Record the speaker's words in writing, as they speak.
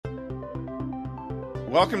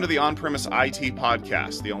Welcome to the On-Premise IT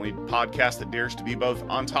Podcast, the only podcast that dares to be both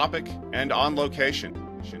on topic and on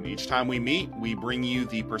location. Each time we meet, we bring you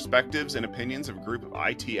the perspectives and opinions of a group of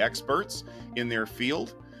IT experts in their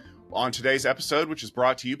field. On today's episode, which is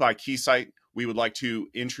brought to you by Keysight, we would like to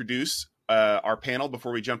introduce our panel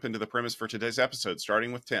before we jump into the premise for today's episode,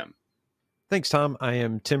 starting with Tim. Thanks, Tom. I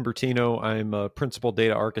am Tim Bertino. I'm a principal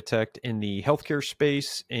data architect in the healthcare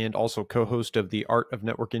space and also co-host of the Art of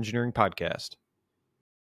Network Engineering podcast.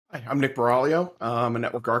 Hi, I'm Nick Baraglio. I'm a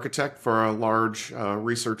network architect for a large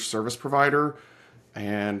research service provider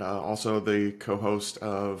and also the co-host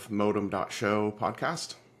of Modem.show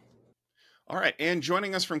podcast. All right, and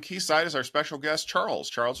joining us from Keysight is our special guest, Charles.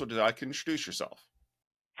 Charles, would you like to introduce yourself?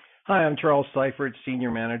 Hi, I'm Charles Seifert,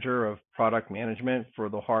 Senior Manager of Product Management for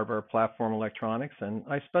the Hardware Platform Electronics, and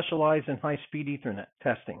I specialize in high-speed Ethernet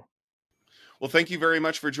testing. Well, thank you very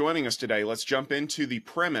much for joining us today. Let's jump into the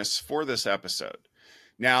premise for this episode.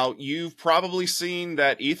 Now, you've probably seen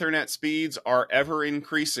that Ethernet speeds are ever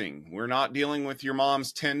increasing. We're not dealing with your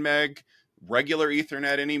mom's 10 meg regular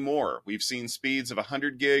Ethernet anymore. We've seen speeds of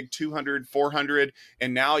 100 gig, 200, 400,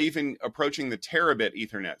 and now even approaching the terabit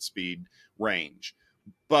Ethernet speed range.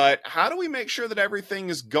 But how do we make sure that everything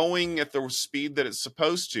is going at the speed that it's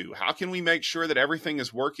supposed to? How can we make sure that everything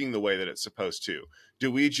is working the way that it's supposed to?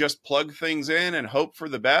 Do we just plug things in and hope for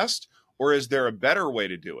the best, or is there a better way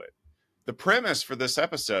to do it? The premise for this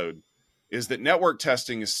episode is that network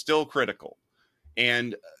testing is still critical.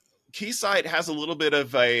 And Keysight has a little bit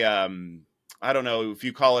of a, I don't know if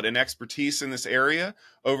you call it an expertise in this area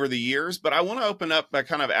over the years, but I want to open up by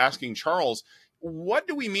kind of asking Charles, what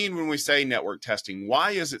do we mean when we say network testing?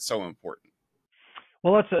 Why is it so important?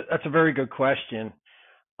 Well, that's a very good question.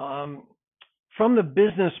 From the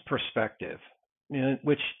business perspective,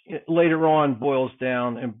 which later on boils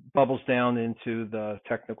down and bubbles down into the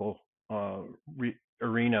technical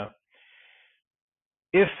arena.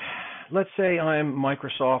 If, let's say I'm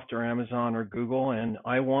Microsoft or Amazon or Google, and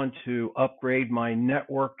I want to upgrade my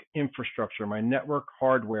network infrastructure, my network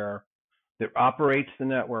hardware that operates the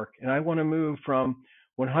network, and I want to move from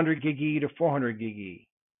 100 gig E to 400 gig E,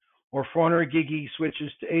 or 400 gig E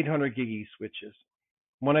switches to 800 gig E switches.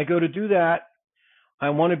 When I go to do that, I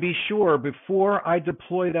want to be sure before I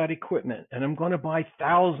deploy that equipment, and I'm going to buy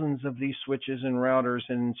thousands of these switches and routers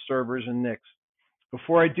and servers and NICs.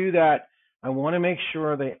 Before I do that, I want to make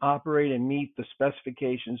sure they operate and meet the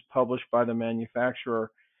specifications published by the manufacturer,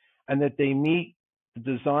 and that they meet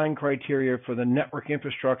the design criteria for the network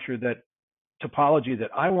infrastructure topology that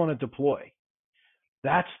I want to deploy.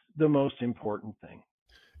 That's the most important thing.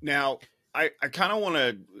 Now, I kind of want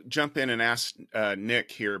to jump in and ask Nick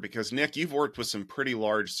here, because Nick, you've worked with some pretty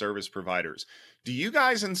large service providers. Do you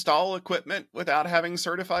guys install equipment without having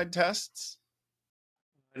certified tests?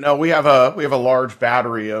 No, we have a large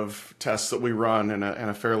battery of tests that we run in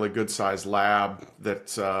a fairly good sized lab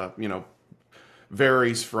that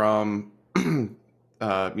varies from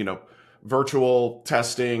virtual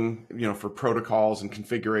testing, for protocols and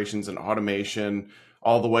configurations and automation,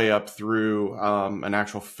 all the way up through an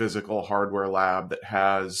actual physical hardware lab that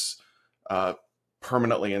has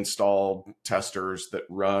permanently installed testers that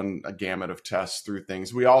run a gamut of tests through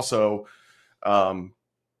things. We also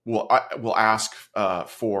will ask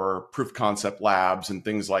for proof of concept labs and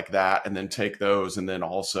things like that, and then take those and then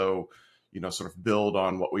also sort of build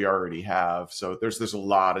on what we already have. So there's a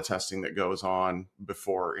lot of testing that goes on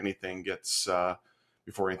before anything gets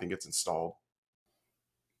installed.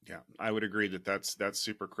 Yeah, I would agree that that's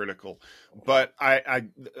super critical. But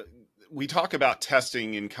we talk about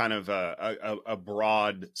testing in kind of a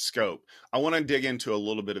broad scope. I want to dig into a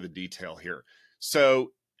little bit of the detail here.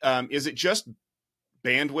 So is it just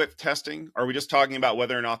bandwidth testing? Are we just talking about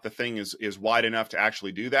whether or not the thing is wide enough to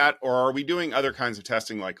actually do that? Or are we doing other kinds of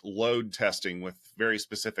testing like load testing with very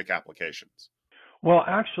specific applications? Well,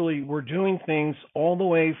 actually, we're doing things all the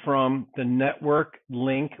way from the network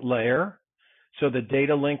link layer, so the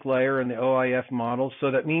data link layer and the OIF model. So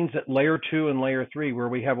that means that layer 2 and layer 3, where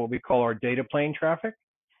we have what we call our data plane traffic.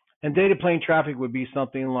 And data plane traffic would be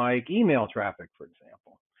something like email traffic, for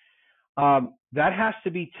example. That has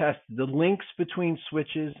to be tested. The links between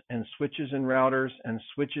switches and routers and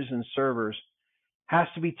switches and servers has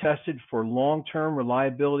to be tested for long-term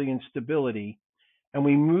reliability and stability. And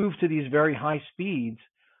we move to these very high speeds.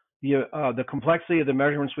 The complexity of the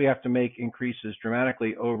measurements we have to make increases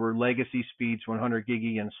dramatically over legacy speeds, 100 gig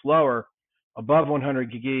E and slower. Above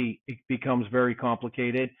 100 gig E, it becomes very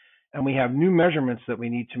complicated. And we have new measurements that we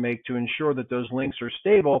need to make to ensure that those links are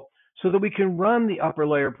stable, so that we can run the upper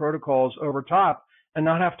layer protocols over top and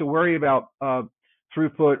not have to worry about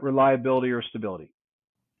throughput, reliability, or stability.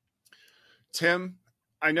 Tim,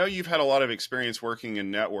 I know you've had a lot of experience working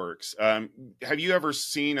in networks. Have you ever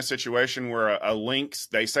seen a situation where a link,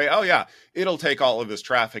 they say, oh yeah, it'll take all of this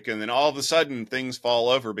traffic, and then all of a sudden things fall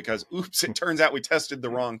over because, oops, it turns out we tested the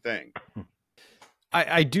wrong thing?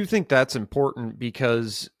 I do think that's important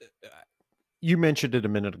because you mentioned it a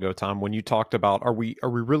minute ago, Tom, when you talked about, are we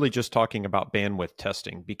really just talking about bandwidth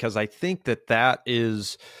testing? Because I think that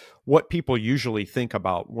is what people usually think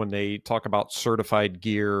about when they talk about certified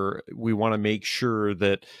gear. We want to make sure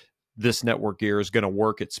that this network gear is going to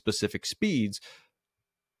work at specific speeds,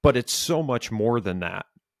 but it's so much more than that.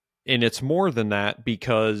 And it's more than that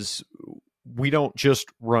because we don't just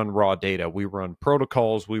run raw data. We run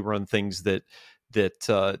protocols. We run things that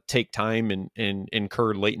take time and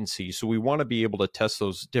incur latency. So we want to be able to test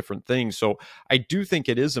those different things. So I do think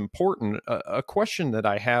it is important. A question that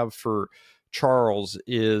I have for Charles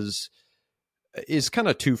is kind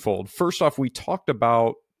of twofold. First off, we talked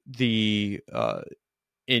about the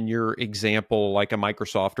in your example, like a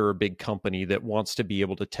Microsoft or a big company that wants to be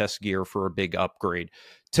able to test gear for a big upgrade.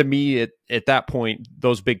 To me, at that point,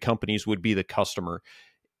 those big companies would be the customer.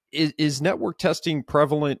 Is network testing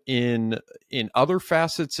prevalent in other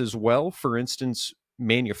facets as well? For instance,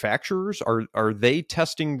 manufacturers, are they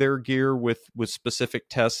testing their gear with specific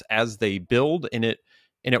tests as they build? And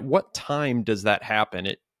at what time does that happen?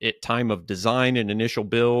 At time of design and initial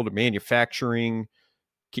build, or manufacturing?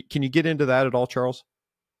 Can you get into that at all, Charles?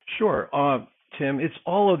 Sure, Tim, it's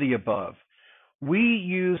all of the above. We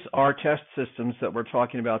use our test systems that we're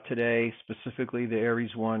talking about today, specifically the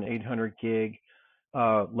Aries 1 800 gig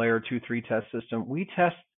layer 2-3 test system. We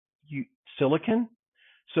test silicon.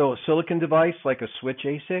 So a silicon device like a switch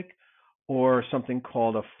ASIC or something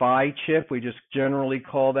called a PHY chip, we just generally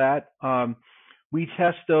call that. We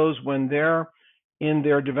test those when they're in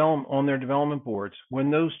their on their development boards.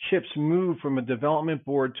 When those chips move from a development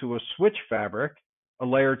board to a switch fabric, a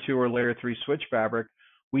layer 2 or layer 3 switch fabric,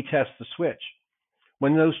 we test the switch.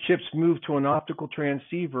 When those chips move to an optical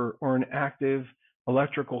transceiver or an active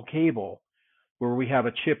electrical cable, where we have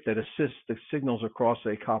a chip that assists the signals across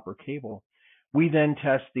a copper cable, we then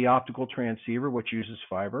test the optical transceiver, which uses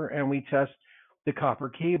fiber, and we test the copper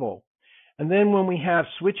cable. And then when we have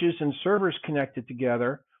switches and servers connected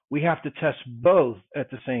together, we have to test both at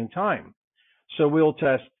the same time. So we'll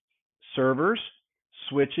test servers,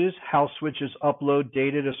 switches, how switches upload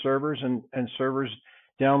data to servers, and servers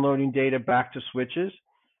downloading data back to switches,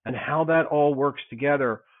 and how that all works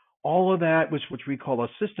together. All of that, which we call a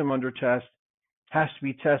system under test, has to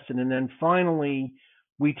be tested. And then finally,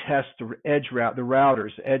 we test the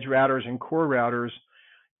routers, edge routers and core routers,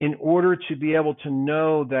 in order to be able to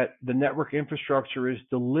know that the network infrastructure is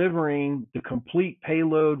delivering the complete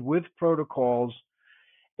payload with protocols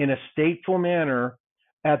in a stateful manner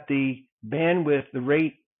at the bandwidth, the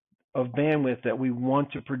rate of bandwidth that we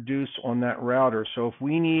want to produce on that router. So if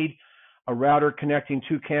we need a router connecting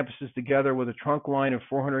two campuses together with a trunk line of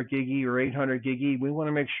 400 gig E or 800 gig E, we want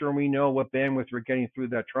to make sure we know what bandwidth we're getting through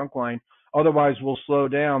that trunk line. Otherwise, we'll slow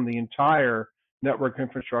down the entire network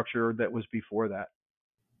infrastructure that was before that.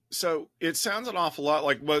 So it sounds an awful lot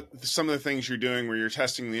like what some of the things you're doing where you're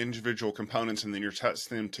testing the individual components and then you're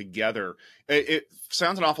testing them together. It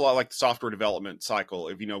sounds an awful lot like the software development cycle.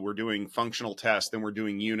 If, we're doing functional tests, then we're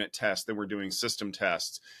doing unit tests, then we're doing system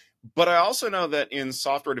tests. But I also know that in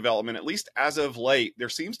software development, at least as of late, there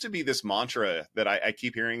seems to be this mantra that I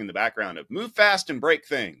keep hearing in the background of move fast and break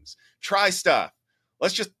things, try stuff.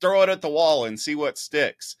 Let's just throw it at the wall and see what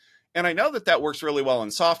sticks. And I know that works really well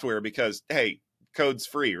in software because, hey, code's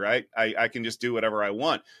free, right? I can just do whatever I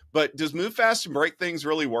want. But does move fast and break things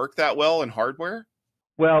really work that well in hardware?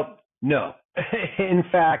 Well, no. In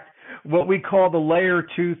fact, what we call the layer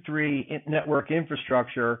 2-3 network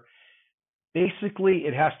infrastructure, basically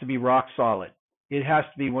it has to be rock solid. It has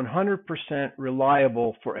to be 100%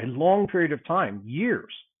 reliable for a long period of time,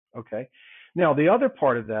 years. Okay. Now, the other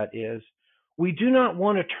part of that is we do not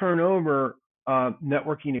want to turn over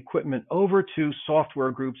networking equipment over to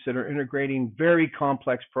software groups that are integrating very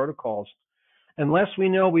complex protocols unless we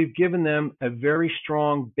know we've given them a very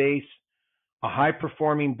strong base, a high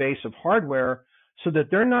performing base of hardware, so that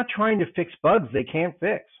they're not trying to fix bugs they can't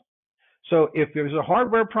fix. So if there's a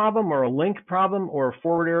hardware problem or a link problem or a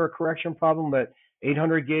forward error correction problem that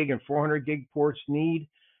 800 gig and 400 gig ports need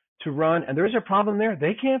to run, and there's a problem there,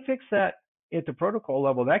 they can't fix that at the protocol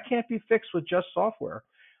level. That can't be fixed with just software.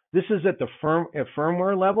 This is at the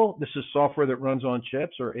firmware level. This is software that runs on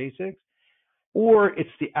chips or ASICs, or it's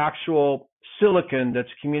the actual silicon that's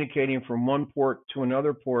communicating from one port to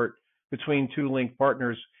another port between two link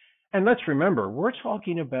partners. And let's remember, we're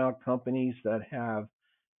talking about companies that have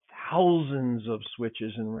thousands of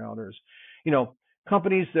switches and routers.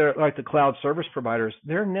 Companies that are like the cloud service providers,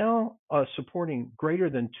 they're now supporting greater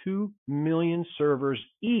than 2 million servers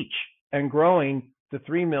each and growing to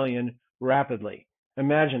 3 million rapidly.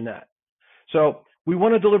 Imagine that. So we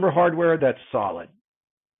want to deliver hardware that's solid.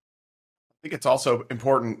 I think it's also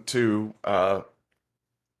important to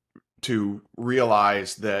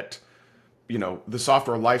realize that the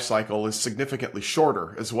software lifecycle is significantly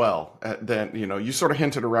shorter as well than you sort of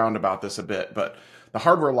hinted around about this a bit, but the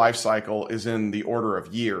hardware lifecycle is in the order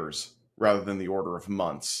of years rather than the order of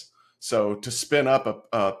months. So to spin up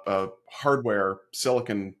a hardware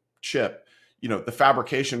silicon chip, the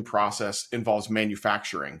fabrication process involves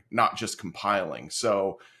manufacturing, not just compiling.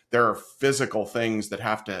 So there are physical things that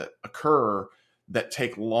have to occur that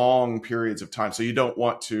take long periods of time. So you don't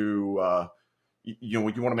want to you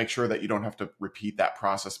want to make sure that you don't have to repeat that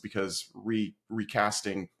process, because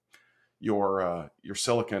recasting your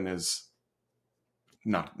silicon is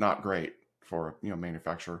not great for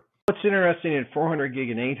manufacturer. What's interesting in 400 gig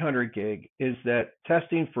and 800 gig is that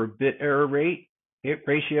testing for bit error rates,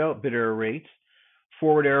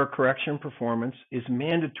 forward error correction performance is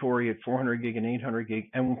mandatory at 400 gig and 800 gig.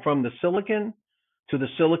 And from the silicon to the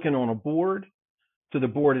silicon on a board, to the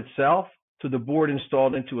board itself, to the board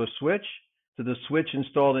installed into a switch, to the switch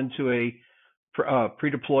installed into a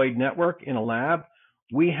pre-deployed network in a lab,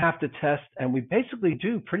 we have to test, and we basically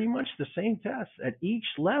do pretty much the same tests at each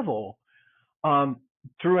level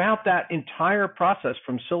throughout that entire process,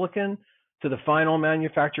 from silicon to the final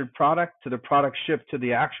manufactured product, to the product shipped to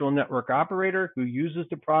the actual network operator who uses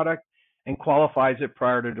the product and qualifies it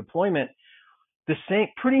prior to deployment.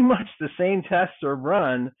 Pretty much the same tests are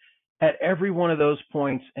run at every one of those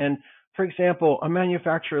points. And for example, a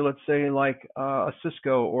manufacturer, let's say like a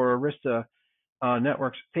Cisco or Arista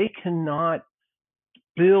networks, they cannot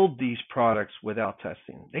build these products without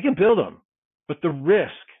testing. They can build them, but the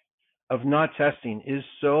risk of not testing is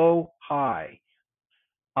so high,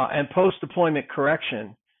 and post-deployment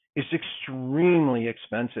correction is extremely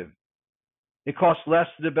expensive. It costs less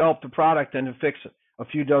to develop the product than to fix a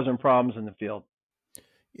few dozen problems in the field.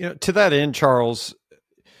 To that end, Charles,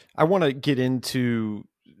 I want to get into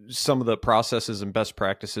some of the processes and best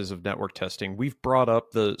practices of network testing. We've brought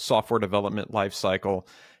up the software development lifecycle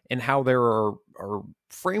and how there are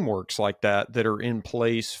frameworks like that are in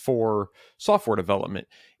place for software development.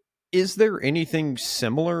 Is there anything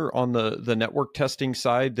similar on the network testing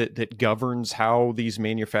side that governs how these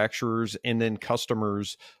manufacturers and then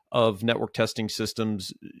customers of network testing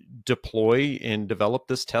systems deploy and develop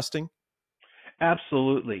this testing?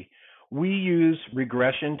 Absolutely. We use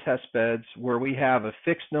regression test beds where we have a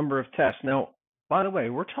fixed number of tests. Now, by the way,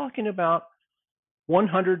 we're talking about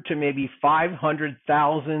 100 to maybe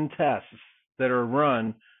 500,000 tests that are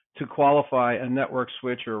run to qualify a network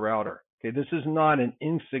switch or router. Okay, this is not an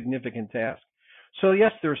insignificant task. So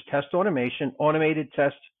yes, there's test automation, automated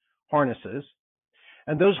test harnesses,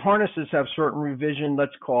 and those harnesses have certain revision,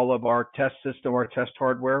 let's call, of our test system, our test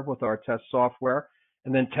hardware with our test software,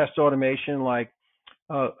 and then test automation like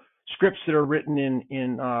scripts that are written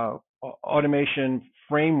in automation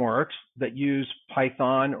frameworks that use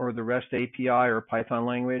Python or the REST API or Python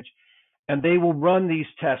language, and they will run these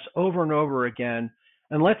tests over and over again.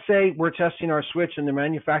 And let's say we're testing our switch and the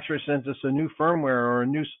manufacturer sends us a new firmware or a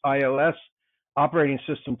new iOS operating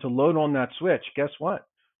system to load on that switch. Guess what?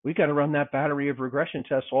 We got to run that battery of regression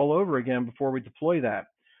tests all over again before we deploy that.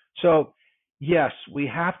 So yes, we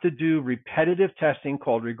have to do repetitive testing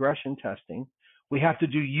called regression testing. We have to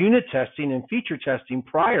do unit testing and feature testing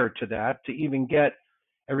prior to that to even get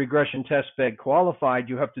a regression test bed qualified.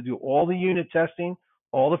 You have to do all the unit testing,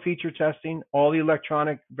 all the feature testing, all the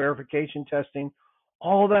electronic verification testing.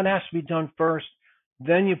 All that has to be done first.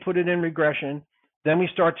 Then you put it in regression. Then we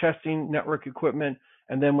start testing network equipment.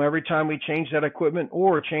 And then every time we change that equipment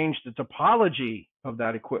or change the topology of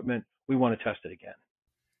that equipment, we want to test it again.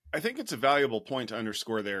 I think it's a valuable point to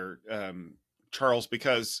underscore there, Charles,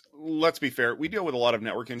 because let's be fair, we deal with a lot of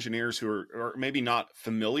network engineers who are maybe not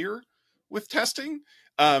familiar with testing.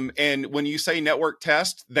 And when you say network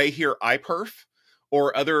test, they hear iPerf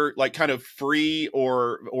or other like kind of free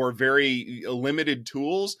or very limited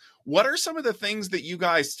tools. What are some of the things that you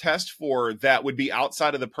guys test for that would be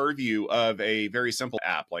outside of the purview of a very simple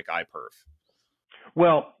app like iPerf?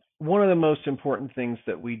 Well, one of the most important things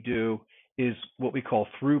that we do is what we call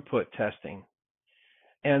throughput testing.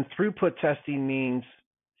 And throughput testing means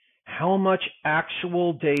how much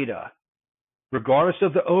actual data, regardless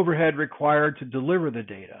of the overhead required to deliver the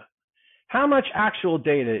data, how much actual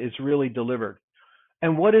data is really delivered,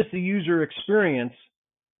 and what is the user experience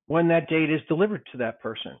when that data is delivered to that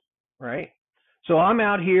person, right? So I'm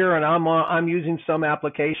out here and I'm using some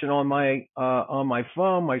application on my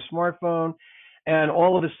phone, my smartphone, and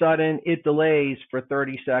all of a sudden it delays for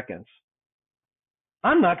 30 seconds.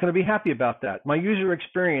 I'm not going to be happy about that. My user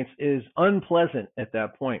experience is unpleasant at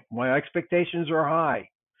that point. My expectations are high.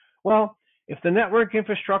 Well, if the network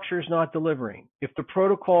infrastructure is not delivering, if the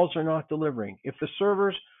protocols are not delivering, if the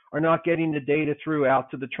servers are not getting the data through out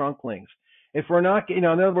to the trunk links, if we're not, in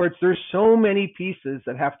other words, there's so many pieces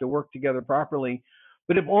that have to work together properly,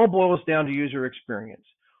 but it all boils down to user experience.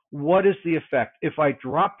 What is the effect? If I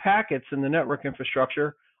drop packets in the network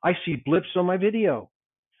infrastructure, I see blips on my video.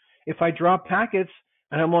 If I drop packets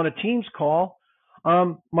and I'm on a Teams call,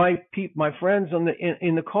 my friends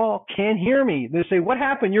in the call can't hear me. They say, "What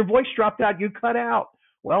happened? Your voice dropped out. You cut out."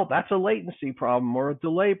 Well, that's a latency problem or a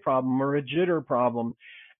delay problem or a jitter problem.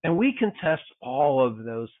 And we can test all of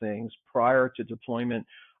those things prior to deployment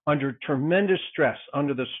under tremendous stress,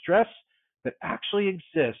 under the stress that actually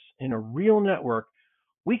exists in a real network.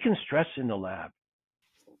 We can stress in the lab.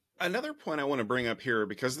 Another point I want to bring up here,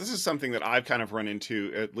 because this is something that I've kind of run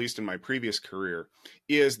into, at least in my previous career,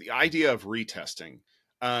 is the idea of retesting.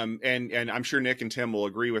 And I'm sure Nick and Tim will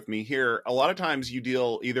agree with me here. A lot of times you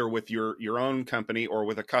deal either with your own company or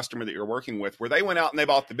with a customer that you're working with, where they went out and they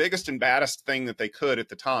bought the biggest and baddest thing that they could at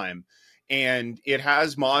the time. And it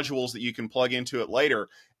has modules that you can plug into it later.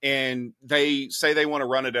 And they say they want to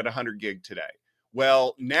run it at 100 gig today.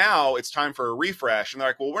 Well, now it's time for a refresh. And they're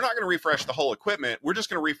like, well, we're not going to refresh the whole equipment. We're just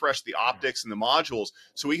going to refresh the optics and the modules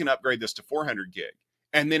so we can upgrade this to 400 gig.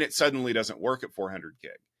 And then it suddenly doesn't work at 400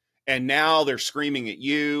 gig. And now they're screaming at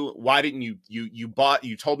you. Why didn't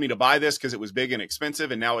you told me to buy this because it was big and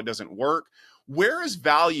expensive and now it doesn't work. Where is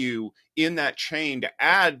value in that chain to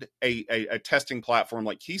add a testing platform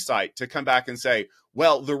like Keysight to come back and say,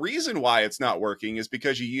 well, the reason why it's not working is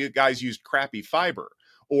because you guys used crappy fiber,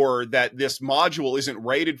 or that this module isn't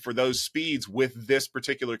rated for those speeds with this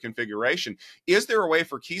particular configuration? Is there a way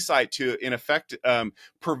for Keysight to, in effect,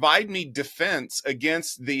 provide me defense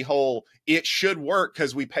against the whole, it should work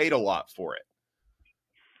because we paid a lot for it?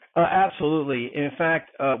 Absolutely. In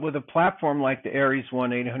fact, with a platform like the Aries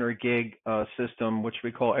 1 800 gig system, which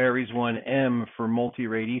we call Aries 1M for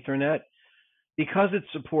multi-rate Ethernet, because it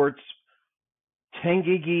supports 10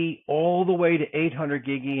 gig all the way to 800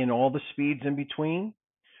 gig and all the speeds in between,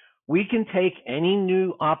 we can take any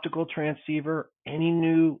new optical transceiver, any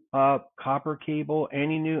new copper cable,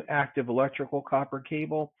 any new active electrical copper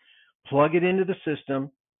cable, plug it into the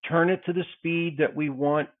system, turn it to the speed that we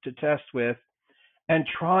want to test with, and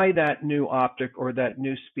try that new optic or that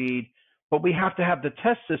new speed. But we have to have the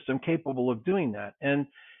test system capable of doing that. And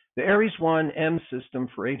the Aries 1M system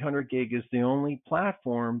for 800 gig is the only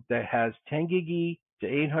platform that has 10 gig to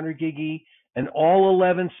 800 gig and all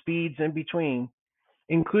 11 speeds in between,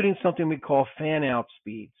 including something we call fan out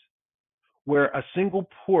speeds, where a single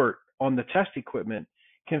port on the test equipment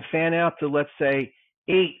can fan out to, let's say,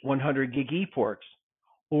 8 100 gig ports,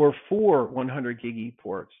 or 4 100 gig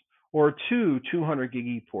ports, or 2 200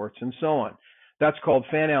 gig ports, and so on. That's called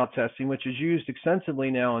fan out testing, which is used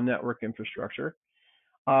extensively now in network infrastructure,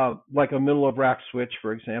 like a middle of rack switch,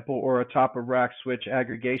 for example, or a top of rack switch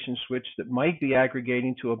aggregation switch that might be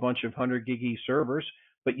aggregating to a bunch of 100 gig servers,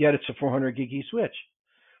 but yet it's a 400 gig switch.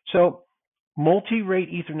 So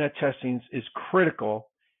multi-rate Ethernet testing is critical.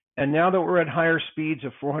 And now that we're at higher speeds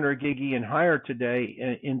of 400 gig and higher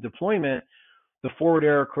today in deployment, the forward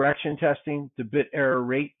error correction testing, the bit error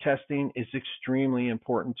rate testing is extremely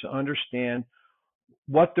important to understand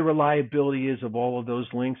what the reliability is of all of those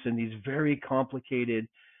links and these very complicated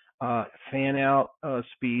fan out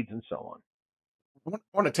speeds and so on. I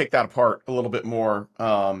want to take that apart a little bit more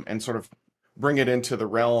and sort of bring it into the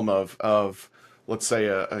realm of let's say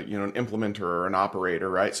an implementer or an operator,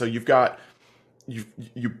 right? So you've got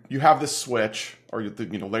you have this switch or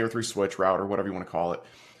layer 3 switch router, whatever you want to call it,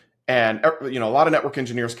 and a lot of network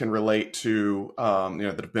engineers can relate to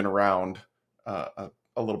that have been around a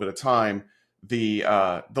little bit of time, the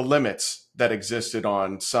limits that existed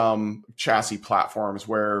on some chassis platforms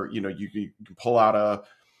where you can pull out a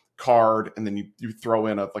card and then you throw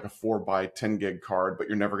in like a 4 by 10 gig card, but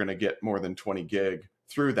you're never going to get more than 20 gig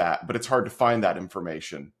through that. But it's hard to find that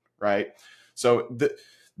information, right? So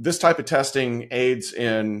this type of testing aids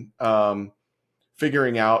in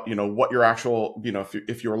figuring out, what your actual,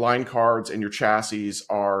 if your line cards and your chassis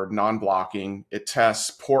are non-blocking, it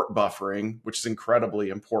tests port buffering, which is incredibly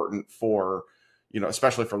important for,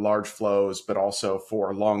 especially for large flows, but also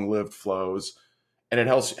for long-lived flows. And it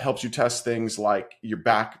helps you test things like your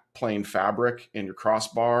back plane fabric and your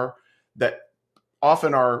crossbar that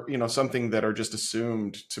often are, something that are just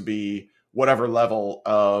assumed to be whatever level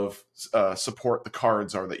of support the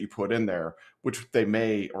cards are that you put in there, which they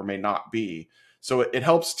may or may not be. So it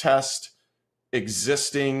helps test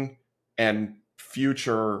existing and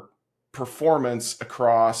future performance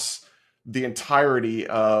across the entirety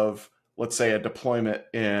of, let's say, a deployment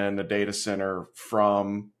in a data center,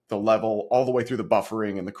 from the level all the way through the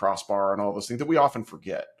buffering and the crossbar and all those things that we often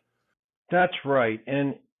forget. That's right.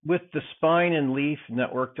 And with the spine and leaf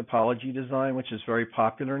network topology design, which is very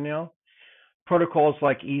popular now, protocols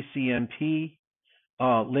like ECMP,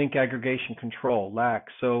 link aggregation control, LAC.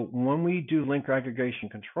 So when we do link aggregation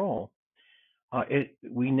control,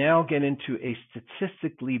 we now get into a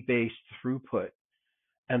statistically based throughput,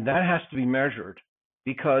 and that has to be measured,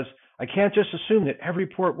 because I can't just assume that every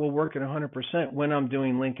port will work at 100% when I'm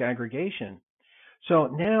doing link aggregation. So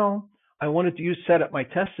now I wanted to set up my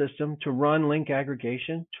test system to run link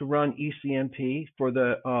aggregation, to run ECMP for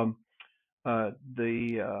the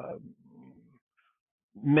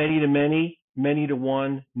many-to-many,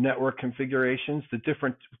 many-to-one network configurations, the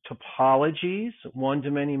different topologies,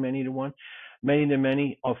 one-to-many, many-to-one,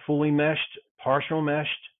 many-to-many, fully meshed, partial meshed.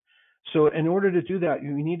 So in order to do that,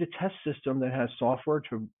 you need a test system that has software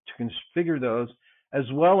to configure those, as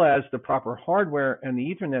well as the proper hardware and the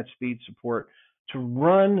Ethernet speed support to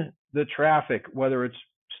run the traffic, whether it's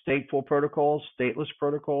stateful protocols, stateless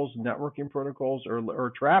protocols, networking protocols,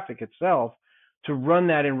 or traffic itself, to run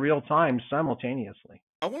that in real time simultaneously.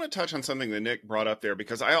 I want to touch on something that Nick brought up there,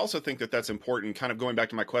 because I also think that that's important, kind of going back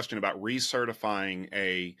to my question about recertifying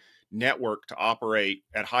a network to operate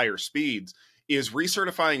at higher speeds, is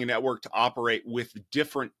recertifying a network to operate with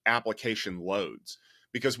different application loads.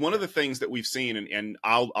 Because one of the things that we've seen, and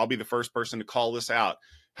I'll be the first person to call this out,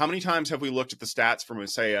 how many times have we looked at the stats from,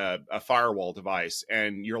 say, a firewall device,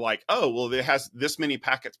 and you're like, oh, well, it has this many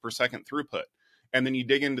packets per second throughput. And then you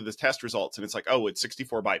dig into the test results, and it's like, oh, it's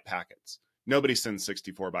 64-byte packets. Nobody sends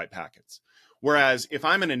 64-byte packets. Whereas if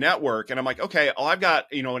I'm in a network and I'm like, okay, well, I've got,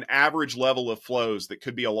 an average level of flows that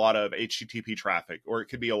could be a lot of HTTP traffic, or it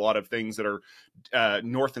could be a lot of things that are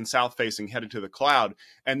north and south facing headed to the cloud.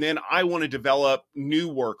 And then I want to develop new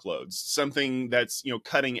workloads, something that's,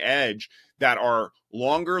 cutting edge, that are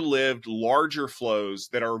longer lived, larger flows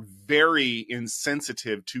that are very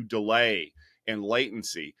insensitive to delay and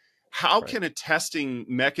latency. How can a testing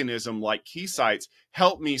mechanism like Keysight's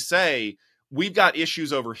help me say, we've got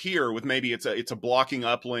issues over here with maybe it's a blocking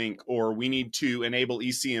uplink, or we need to enable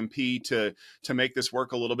ECMP to make this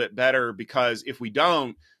work a little bit better, because if we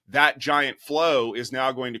don't, that giant flow is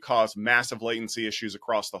now going to cause massive latency issues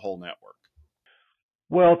across the whole network?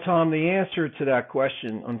 Well, Tom, the answer to that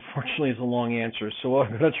question, unfortunately, is a long answer. So what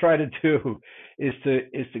I'm going to try to do is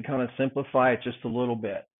to kind of simplify it just a little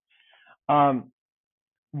bit.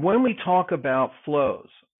 When we talk about flows,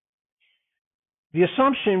 the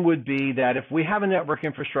assumption would be that if we have a network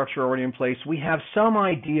infrastructure already in place, we have some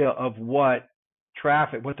idea of what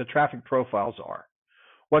the traffic profiles are.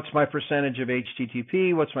 What's my percentage of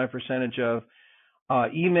HTTP? What's my percentage of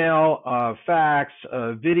email, fax,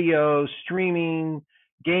 video, streaming,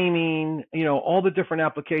 gaming, all the different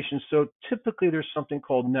applications. So typically there's something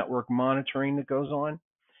called network monitoring that goes on.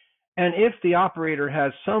 And if the operator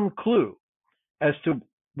has some clue as to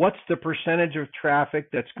what's the percentage of traffic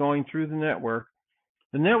that's going through the network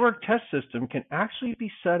test system can actually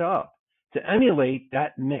be set up to emulate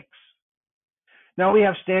that mix. Now we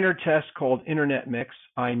have standard tests called Internet Mix,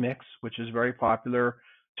 iMix, which is very popular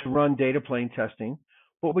to run data plane testing.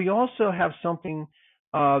 But we also have something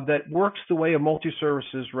that works the way a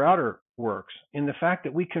multi-services router works, in the fact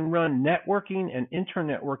that we can run networking and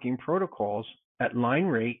internetworking protocols at line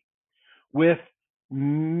rate with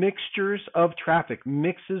mixtures of traffic,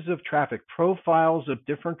 mixes of traffic, profiles of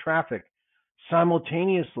different traffic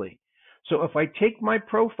simultaneously. So if I take my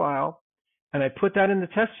profile and I put that in the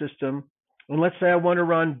test system, and let's say I want to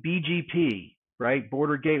run BGP, right,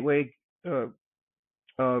 Border Gateway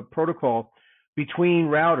Protocol between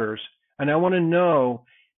routers, and I want to know,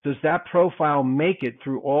 does that profile make it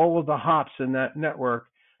through all of the hops in that network?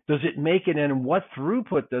 Does it make it, and what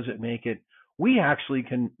throughput does it make it? We actually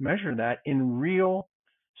can measure that in real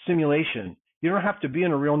simulation. You don't have to be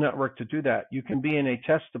in a real network to do that. You can be in a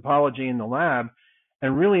test topology in the lab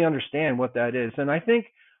and really understand what that is. And I think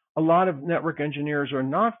a lot of network engineers are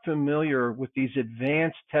not familiar with these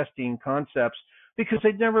advanced testing concepts because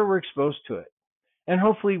they never were exposed to it. And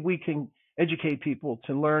hopefully we can educate people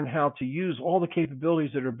to learn how to use all the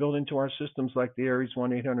capabilities that are built into our systems, like the Aries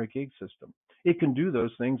 1 800 gig system. It can do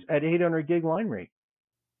those things at 800 gig line rate.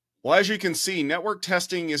 Well, as you can see, network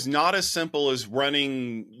testing is not as simple as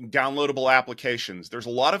running downloadable applications. There's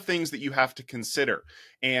a lot of things that you have to consider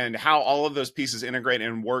and how all of those pieces integrate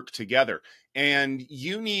and work together. And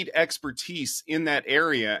you need expertise in that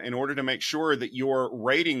area in order to make sure that you're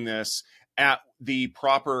rating this at the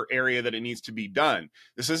proper area that it needs to be done.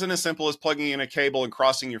 This isn't as simple as plugging in a cable and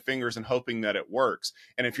crossing your fingers and hoping that it works.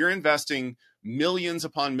 And if you're investing millions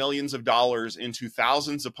upon millions of dollars into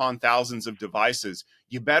thousands upon thousands of devices,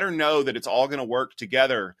 you better know that it's all going to work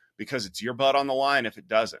together, because it's your butt on the line if it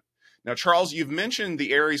doesn't. Now, Charles, you've mentioned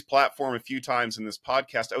the Aries platform a few times in this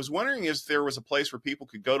podcast. I was wondering if there was a place where people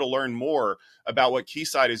could go to learn more about what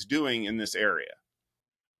Keysight is doing in this area.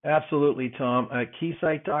 Absolutely, Tom. At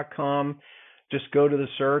Keysight.com, just go to the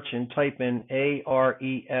search and type in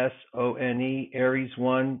ARESONE, Aries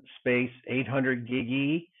 1 space 800 gig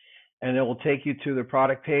E, and it will take you to the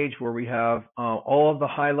product page where we have all of the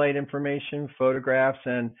highlight information, photographs,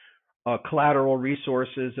 and collateral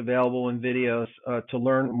resources available in videos to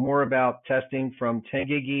learn more about testing from 10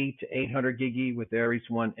 gig E to 800 gig E with Aries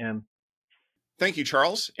 1M. Thank you,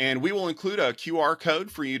 Charles. And we will include a QR code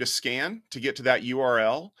for you to scan to get to that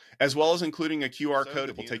URL, as well as including a QR code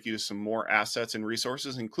that will take you to some more assets and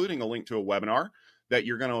resources, including a link to a webinar that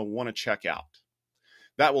you're going to want to check out.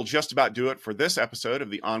 That will just about do it for this episode of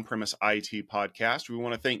the On-Premise IT podcast. We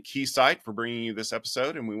want to thank Keysight for bringing you this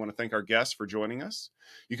episode, and we want to thank our guests for joining us.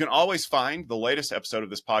 You can always find the latest episode of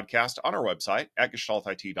this podcast on our website at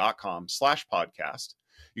gestaltit.com/podcast.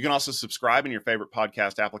 You can also subscribe in your favorite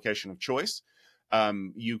podcast application of choice.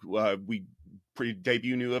 We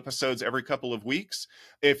debut new episodes every couple of weeks.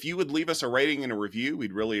 If you would leave us a rating and a review,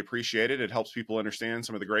 we'd really appreciate it. It helps people understand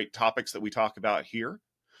some of the great topics that we talk about here.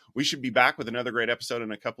 We should be back with another great episode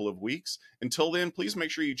in a couple of weeks. Until then, please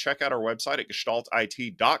make sure you check out our website at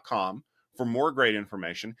gestaltit.com for more great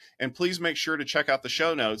information. And please make sure to check out the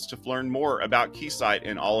show notes to learn more about Keysight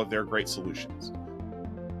and all of their great solutions.